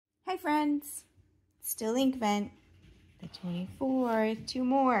Hi friends, still inkvent, the 24, 2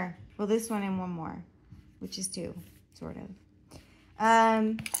 more. Well, this one and one more, which is 2, sort of.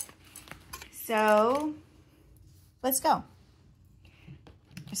 So let's go.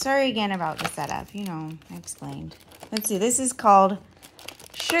 Sorry again about the setup, you know, I explained. Let's see, this is called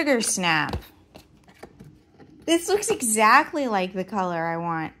Sugar Snap. This looks exactly like the color I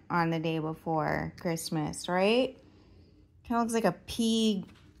want on the day before Christmas, right? Kind of looks like a pea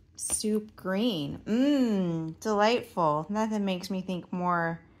soup green. Mmm, delightful. Nothing makes me think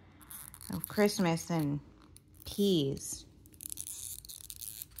more of Christmas than peas.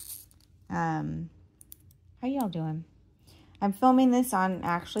 How y'all doing? I'm filming this on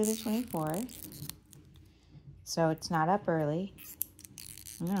actually the 24th, so it's not up early.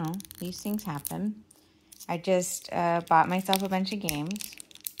 You know, these things happen. I just bought myself a bunch of games,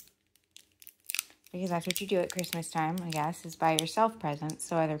 because that's what you do at Christmas time, I guess, is buy yourself presents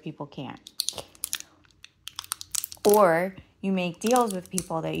so other people can't. Or you make deals with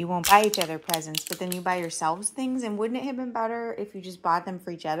people that you won't buy each other presents, but then you buy yourselves things. And wouldn't it have been better if you just bought them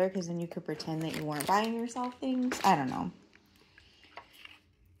for each other, because then you could pretend that you weren't buying yourself things? I don't know.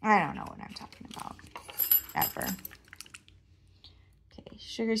 I don't know what I'm talking about, ever. Okay,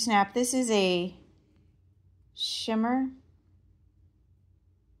 Sugar Snap. This is a shimmer.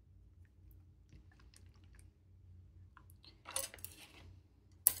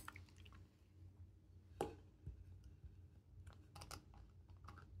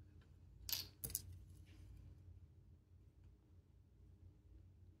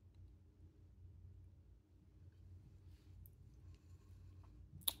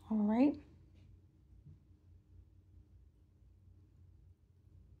 All right.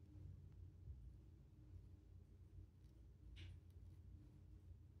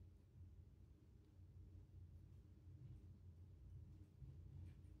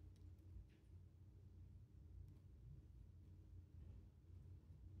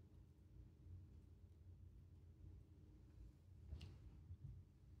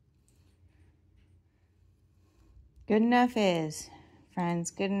 Good enough is,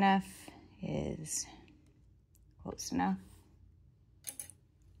 friends, good enough is close enough.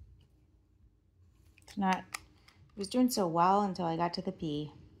 It's not, it was doing so well until I got to the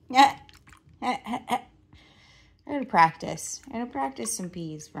P. I had to practice. I had to practice some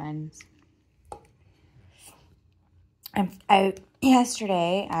P's, friends.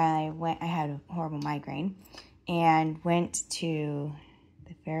 Yesterday, I had a horrible migraine and went to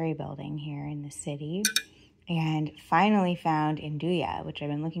the ferry building here in the city and finally found Induya, which I've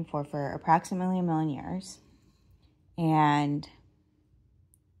been looking for approximately 1 million years. And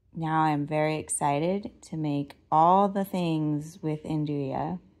now I'm very excited to make all the things with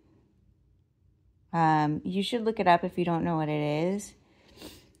Induya. You should look it up if you don't know what it is.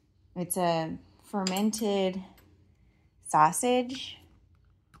 It's a fermented sausage,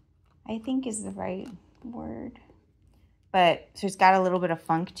 I think is the right word. But so it's got a little bit of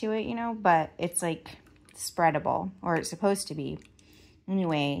funk to it, you know, but it's like spreadable, or it's supposed to be.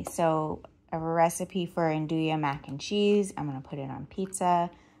 Anyway, so I have a recipe for Induya mac and cheese. I'm going to put it on pizza.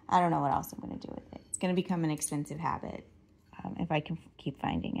 I don't know what else I'm going to do with it. It's going to become an expensive habit if I can keep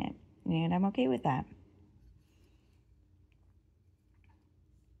finding it. And I'm okay with that.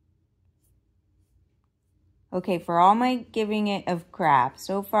 Okay, for all my giving it of crap,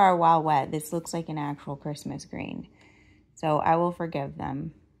 so far while wet, this looks like an actual Christmas green. So I will forgive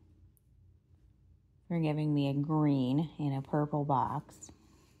them for giving me a green in a purple box.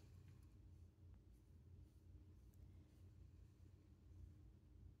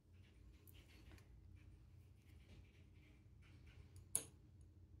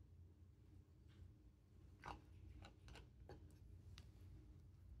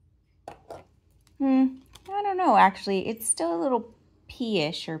 I don't know, actually. It's still a little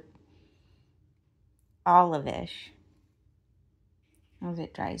pea-ish or olive-ish as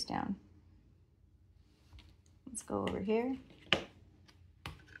it dries down. Let's go over here.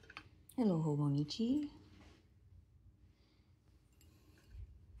 Hello, Hobonichi.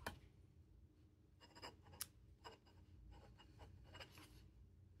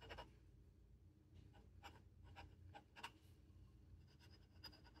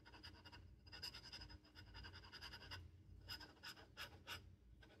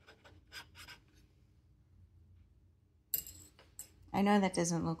 I know that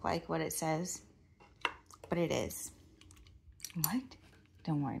doesn't look like what it says, but it is. What?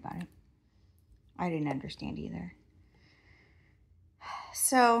 Don't worry about it. I didn't understand either.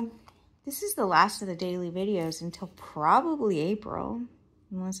 So, this is the last of the daily videos until probably April,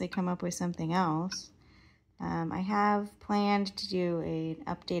 unless I come up with something else. I have planned to do an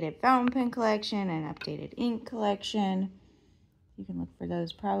updated fountain pen collection and an updated ink collection. You can look for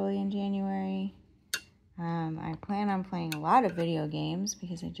those probably in January. I plan on playing a lot of video games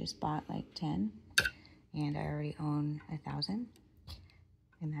because I just bought like 10 and I already own 1,000,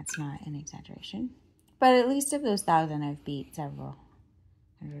 and that's not an exaggeration. But at least of those 1,000 I've beat several,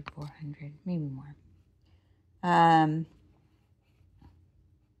 100, 400, maybe more.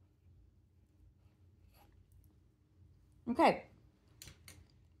 Okay.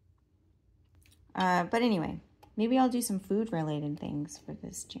 But anyway, maybe I'll do some food related things for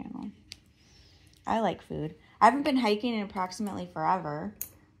this channel. I like food. I haven't been hiking in approximately forever,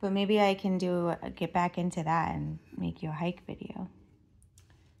 but maybe I can get back into that and make you a hike video.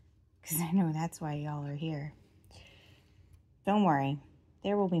 Because I know that's why y'all are here. Don't worry,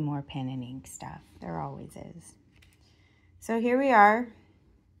 there will be more pen and ink stuff. There always is. So here we are.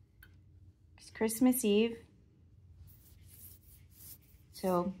 It's Christmas Eve.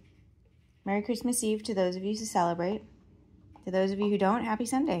 So, Merry Christmas Eve to those of you who celebrate. To those of you who don't, Happy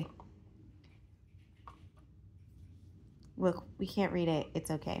Sunday. Look, we can't read it. It's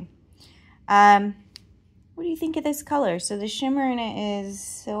okay. What do you think of this color? So the shimmer in it is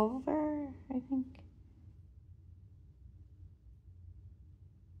silver, I think.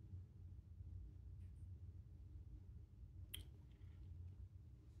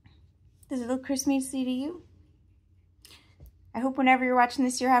 Does it look Christmassy to you? I hope whenever you're watching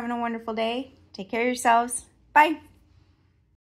this, you're having a wonderful day. Take care of yourselves. Bye.